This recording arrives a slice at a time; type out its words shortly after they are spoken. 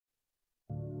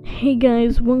Hey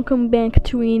guys, welcome back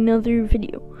to another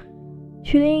video.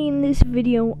 Today in this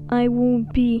video, I will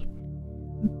be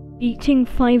beating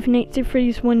Five Nights at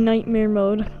Freddy's 1 Nightmare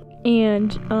Mode and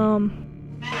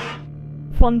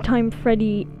Funtime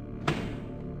Freddy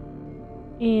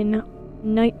in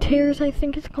Night Terrors, I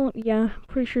think it's called. Yeah,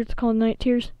 pretty sure it's called Night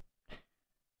Terrors.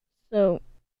 So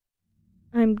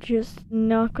I'm just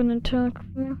not gonna talk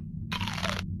for now.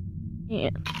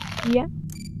 And yeah.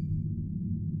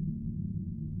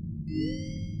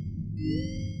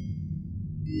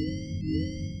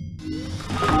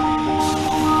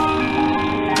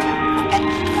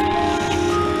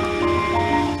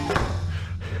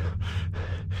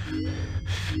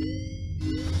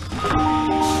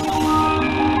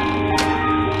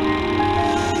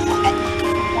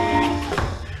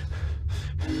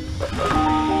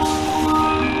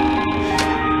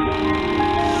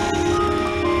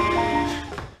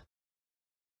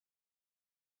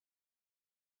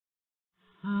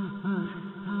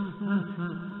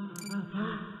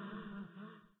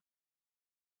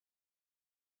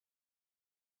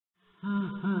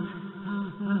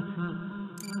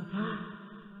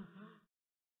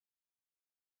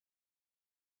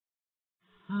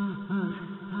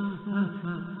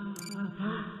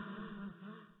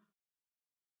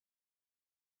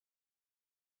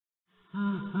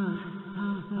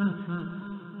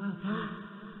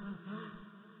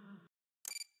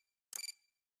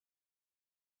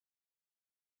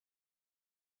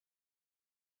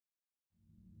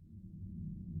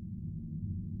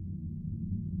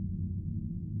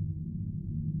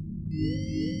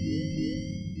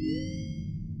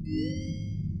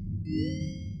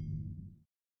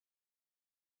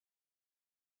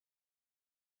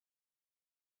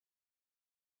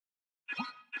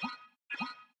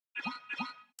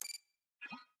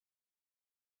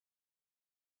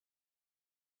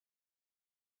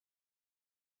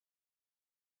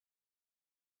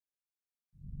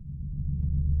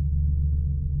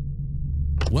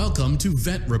 Welcome to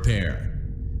Vet Repair.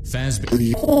 Fazbear.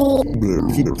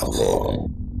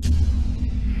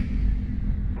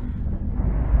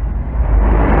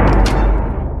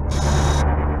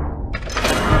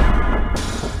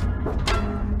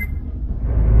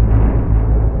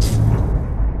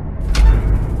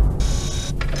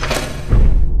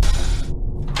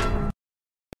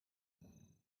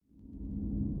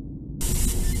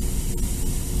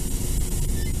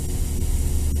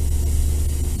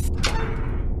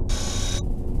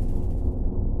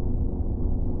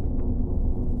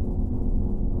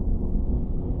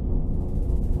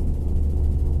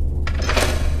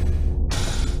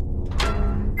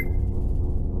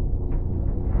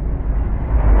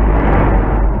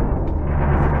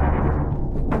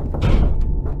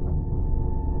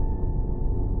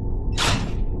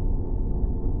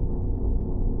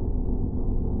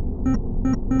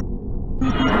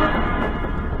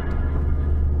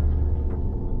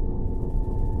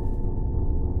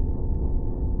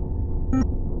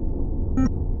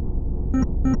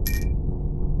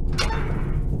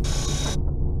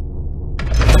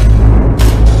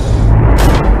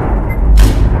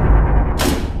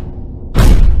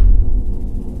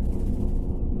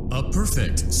 A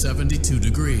perfect 72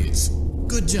 degrees.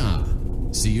 Good job.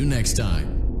 See you next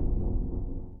time.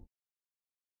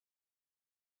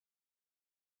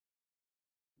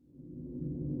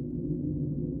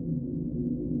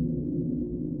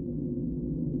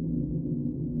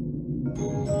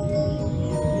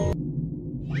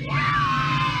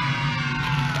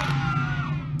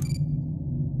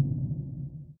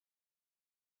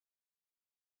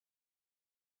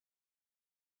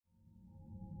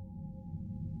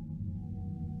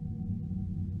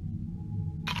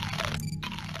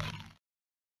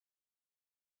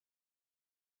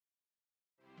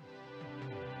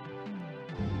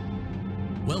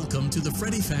 Welcome to the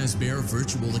Freddy Fazbear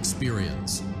Virtual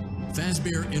Experience.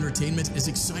 Fazbear Entertainment is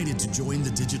excited to join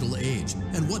the digital age,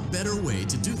 and what better way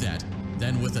to do that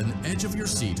than with an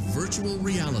edge-of-your-seat virtual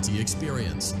reality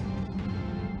experience.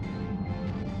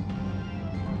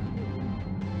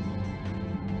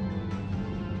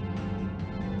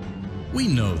 We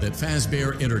know that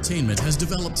Fazbear Entertainment has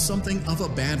developed something of a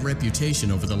bad reputation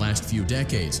over the last few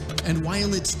decades, and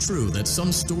while it's true that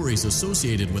some stories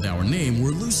associated with our name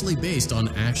were loosely based on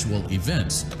actual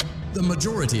events, the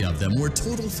majority of them were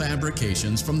total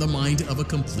fabrications from the mind of a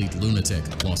complete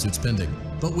lunatic. Lawsuits pending.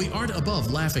 But we aren't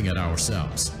above laughing at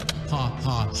ourselves. Ha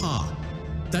ha ha.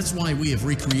 That's why we have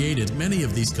recreated many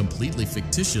of these completely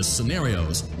fictitious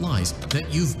scenarios, lies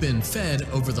that you've been fed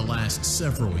over the last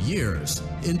several years,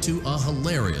 into a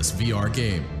hilarious VR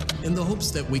game. in the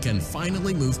hopes that we can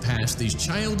finally move past these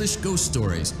childish ghost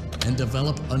stories and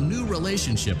develop a new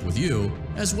relationship with you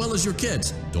as well as your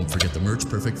kids. Don't forget the merch,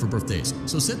 perfect for birthdays.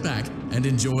 So sit back and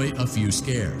enjoy a few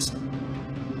scares.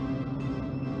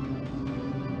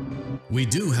 We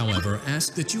do, however,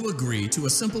 ask that you agree to a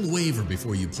simple waiver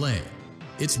before you play.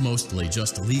 It's mostly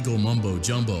just legal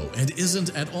mumbo-jumbo and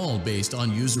isn't at all based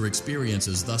on user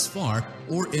experiences thus far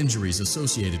or injuries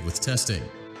associated with testing.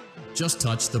 Just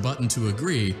touch the button to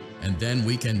agree, and then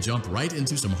we can jump right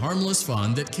into some harmless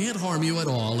fun that can't harm you at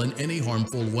all in any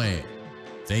harmful way.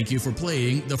 Thank you for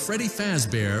playing the Freddy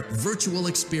Fazbear Virtual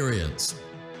Experience.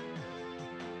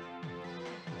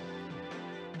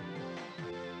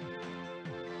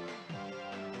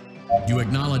 You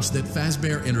acknowledge that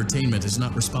Fazbear Entertainment is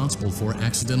not responsible for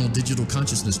accidental digital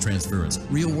consciousness transference,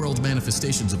 real-world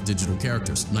manifestations of digital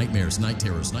characters, nightmares, night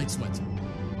terrors, night sweats.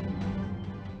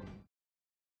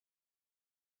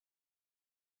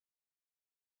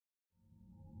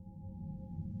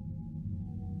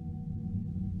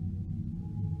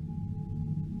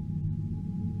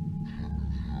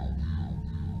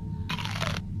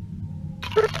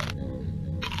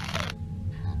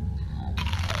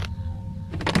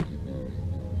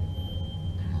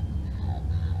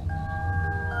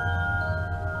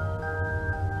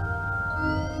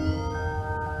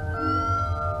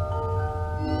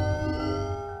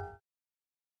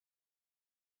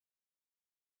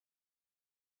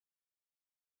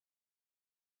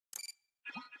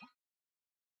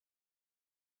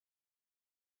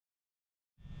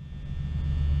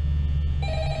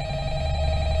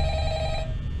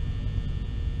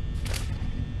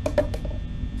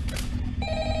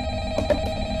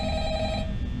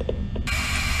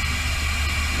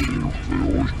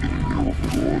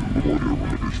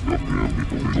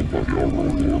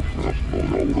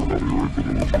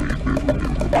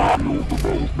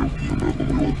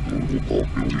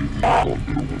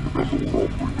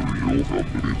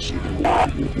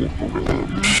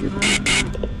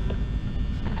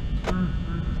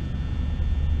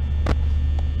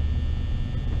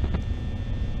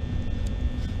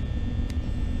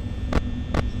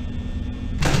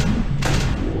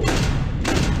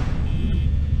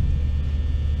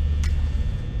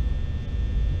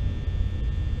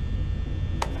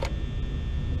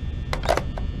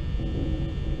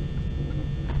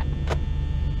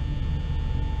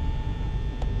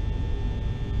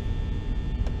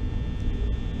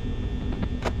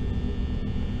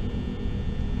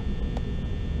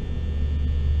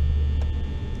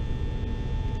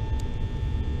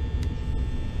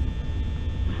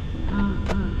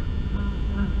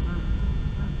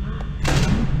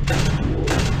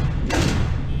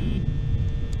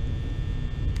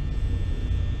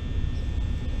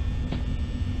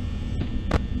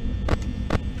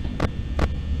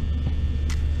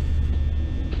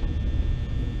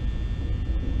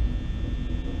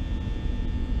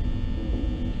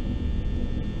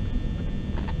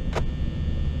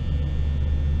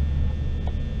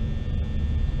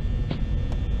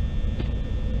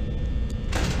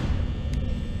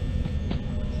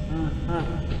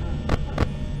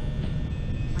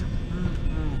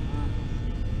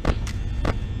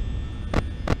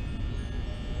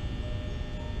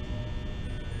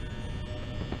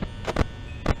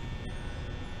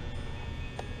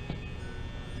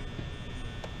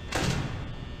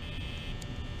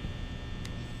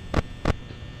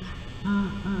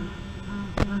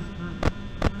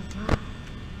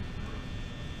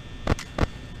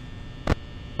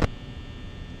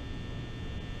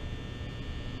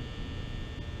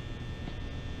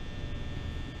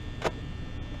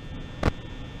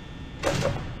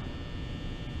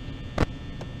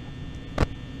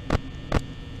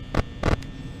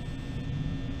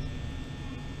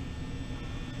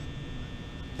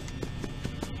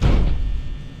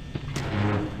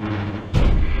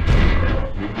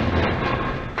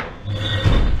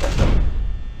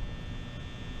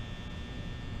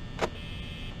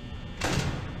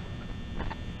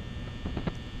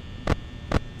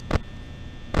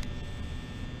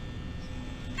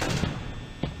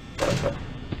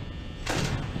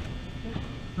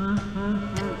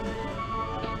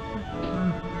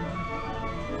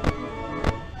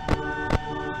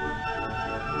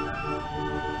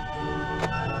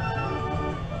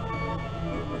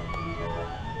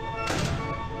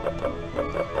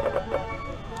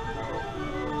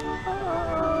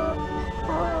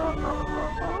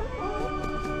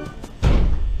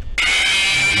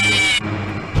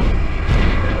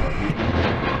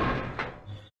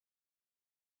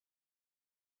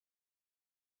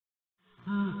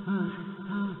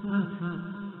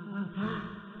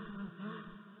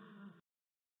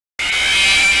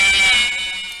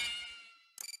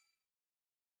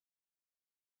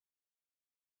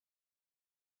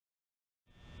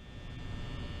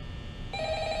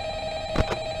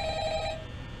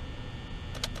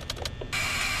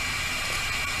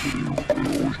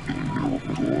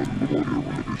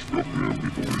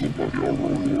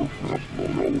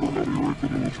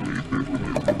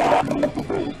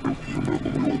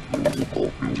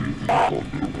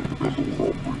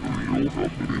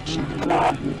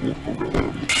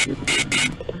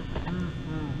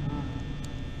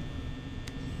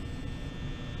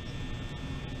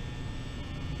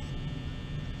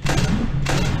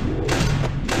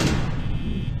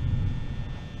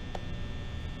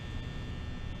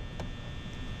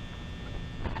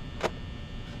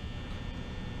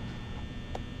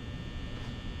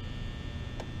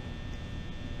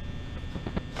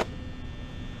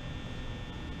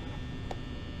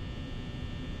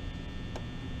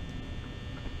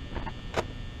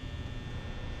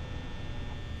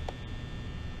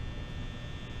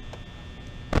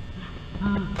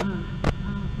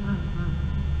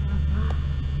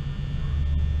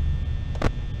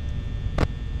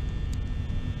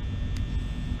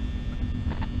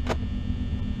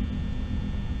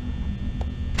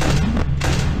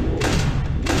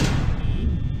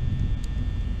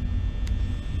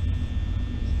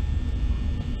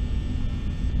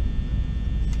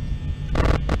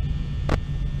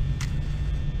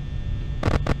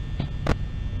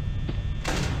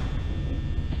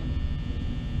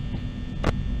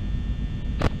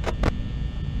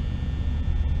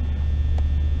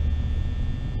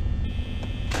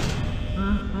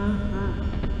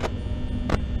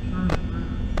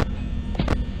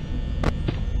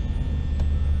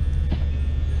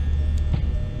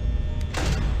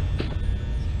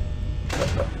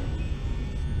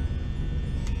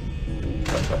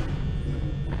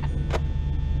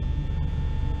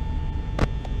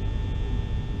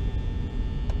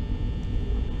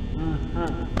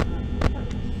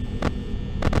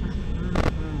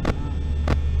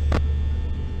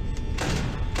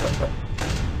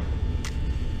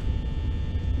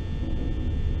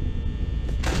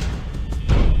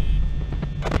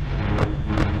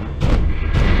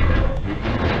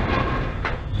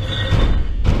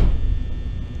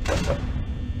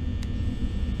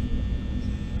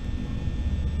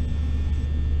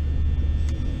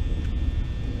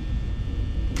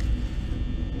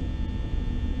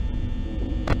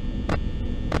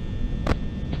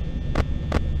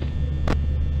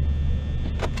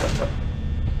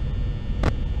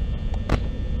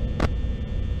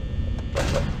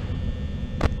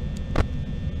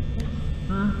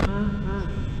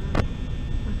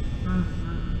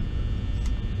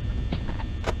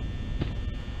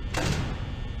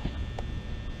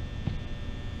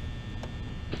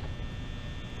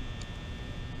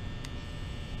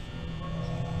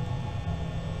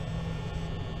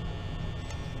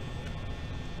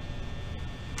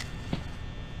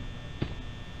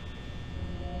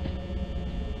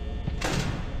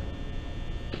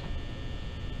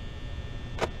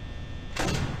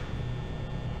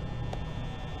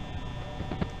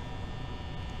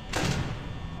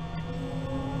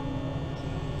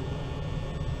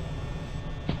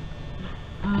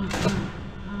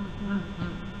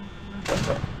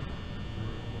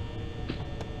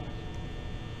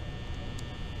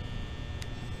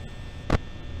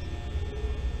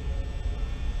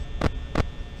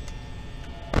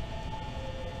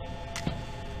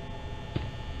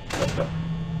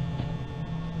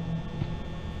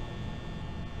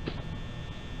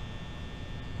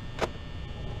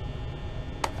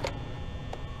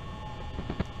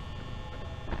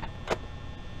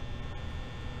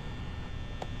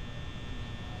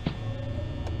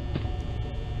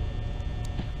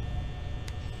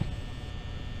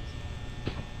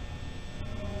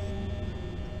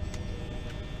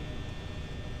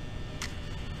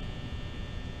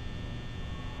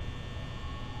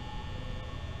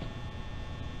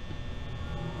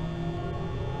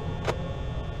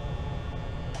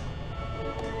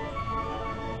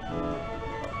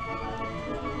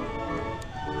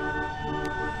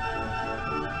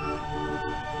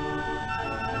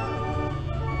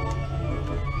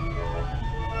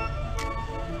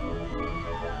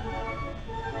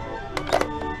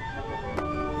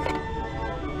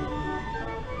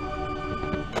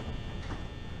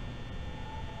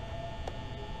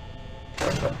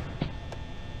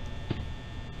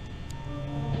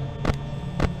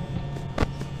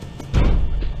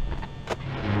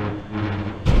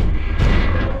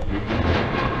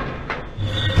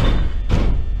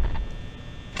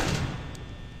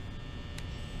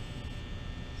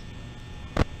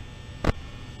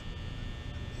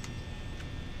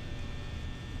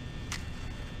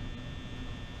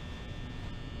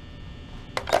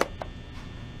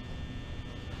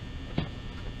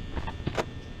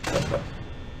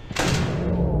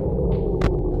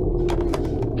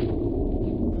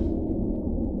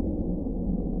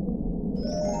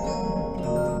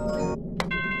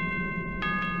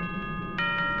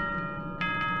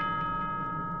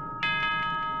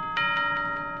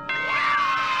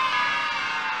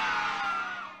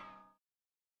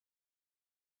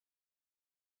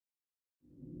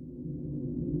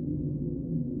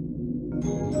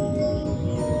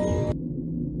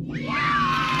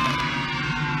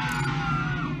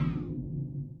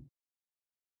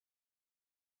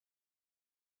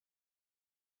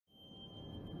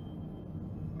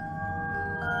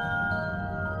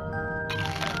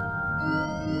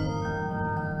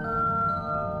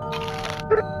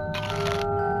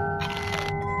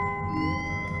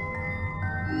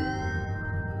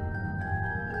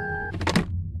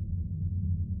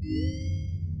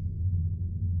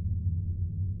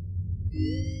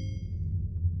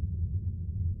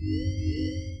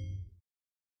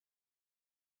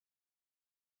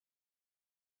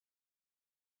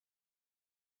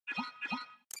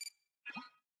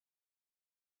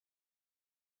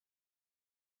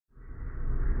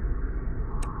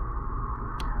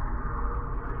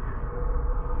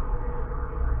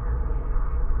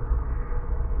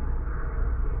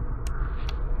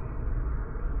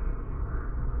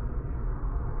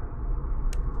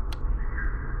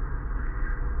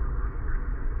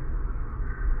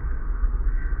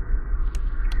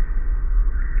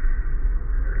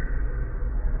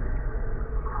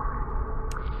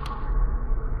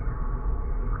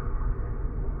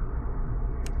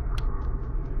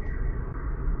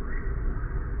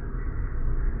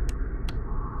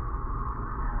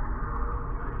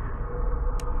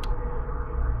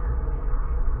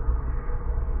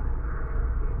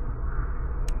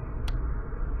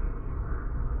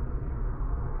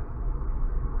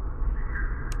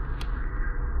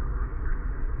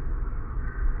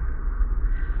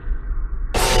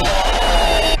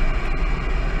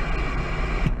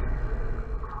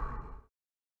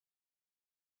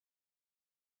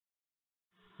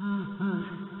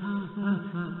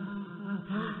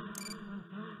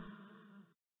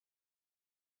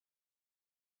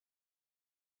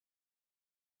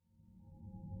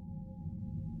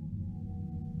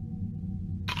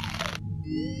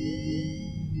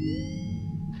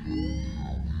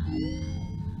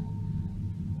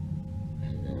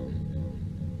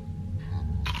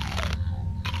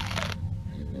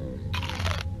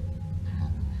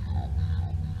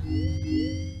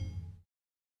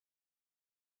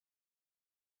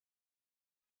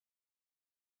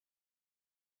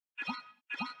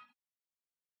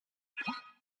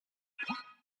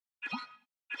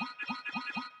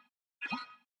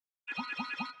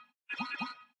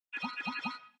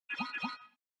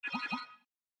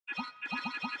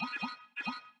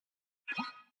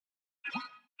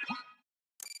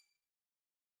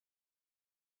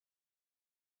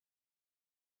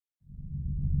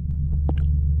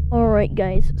 Alright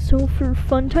guys, so for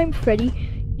Funtime Freddy,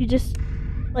 you just,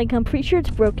 like, I'm pretty sure it's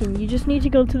broken. You just need to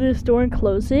go to this door and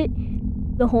close it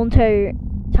the whole entire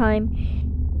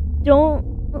time. Don't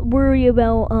worry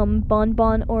about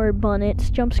Bonbon or Bonnet's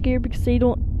jump scare because they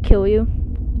don't kill you.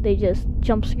 They just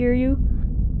jump scare you,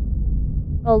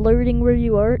 alerting where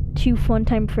you are to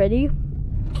Funtime Freddy. So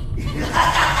you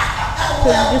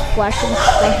just flash them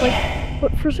flashlight.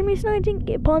 But for some reason I didn't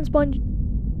get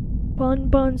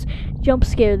Bonbon's jump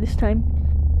scare this time.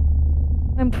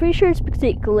 I'm pretty sure it's because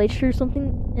it glitched or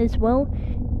something as well.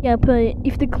 Yeah, but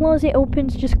if the closet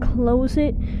opens, just close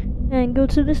it and go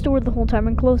to this door the whole time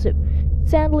and close it.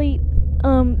 Sadly,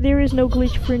 there is no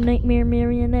glitch for Nightmare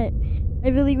Marionette. I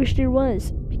really wish there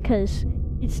was because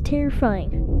it's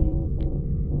terrifying.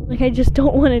 Like, I just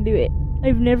don't want to do it.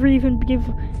 I've never even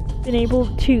been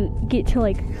able to get to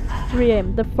like 3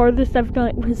 a.m. The farthest I've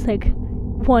got was like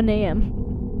 1 a.m.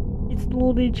 It's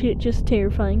legit just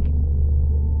terrifying.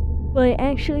 But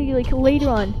actually, like, later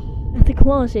on at the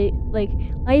closet, like,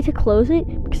 I had to close it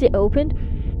because it opened,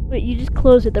 but you just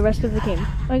close it the rest of the game.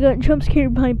 I got jump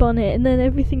scared by Bonnet, and then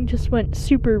everything just went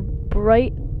super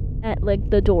bright at, like,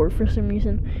 the door for some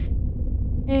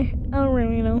reason. I don't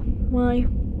really know why.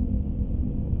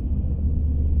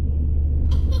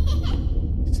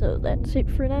 So that's it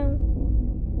for now.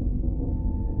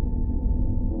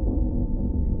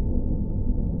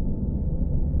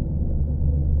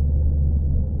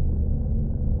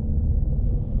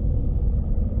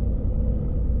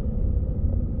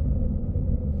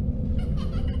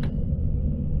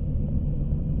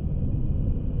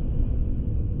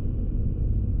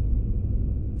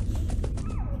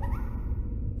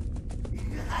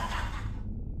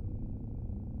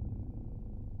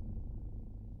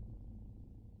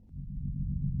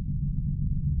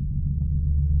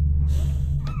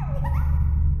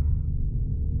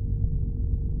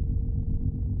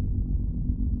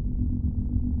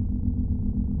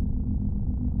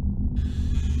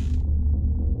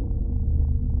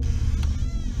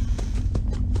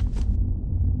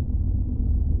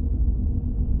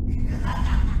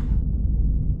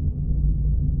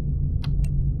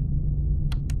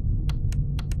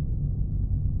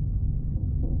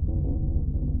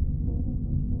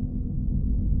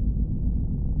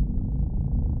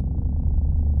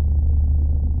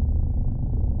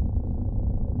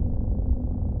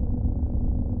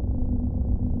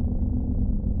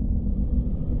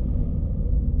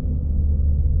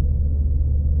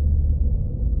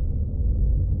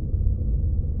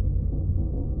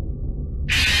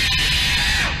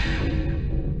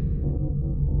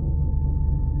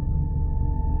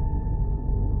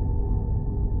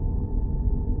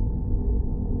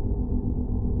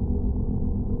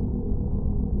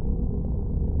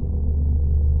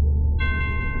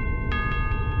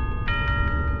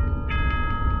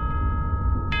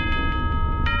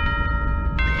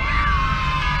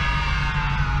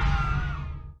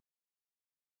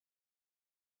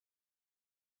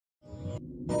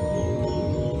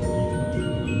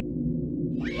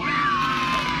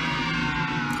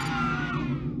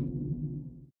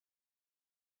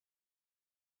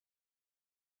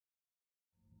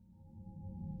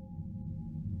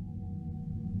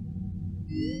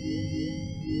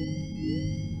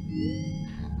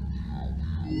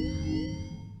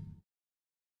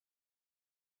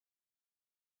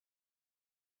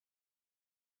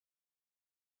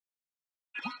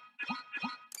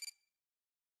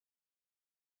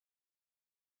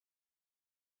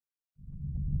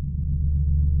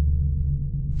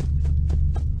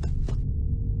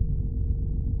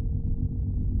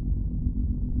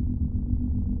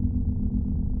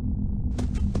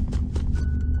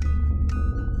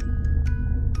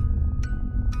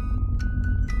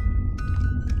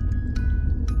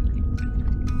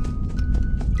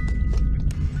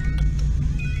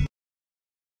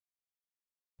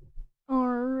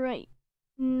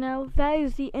 now that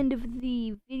is the end of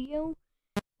the video.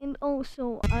 And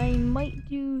also, I might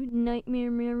do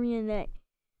Nightmare Marionette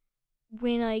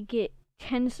when I get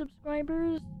 10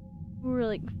 subscribers, or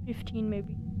like 15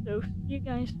 maybe. So, see you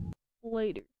guys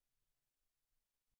later.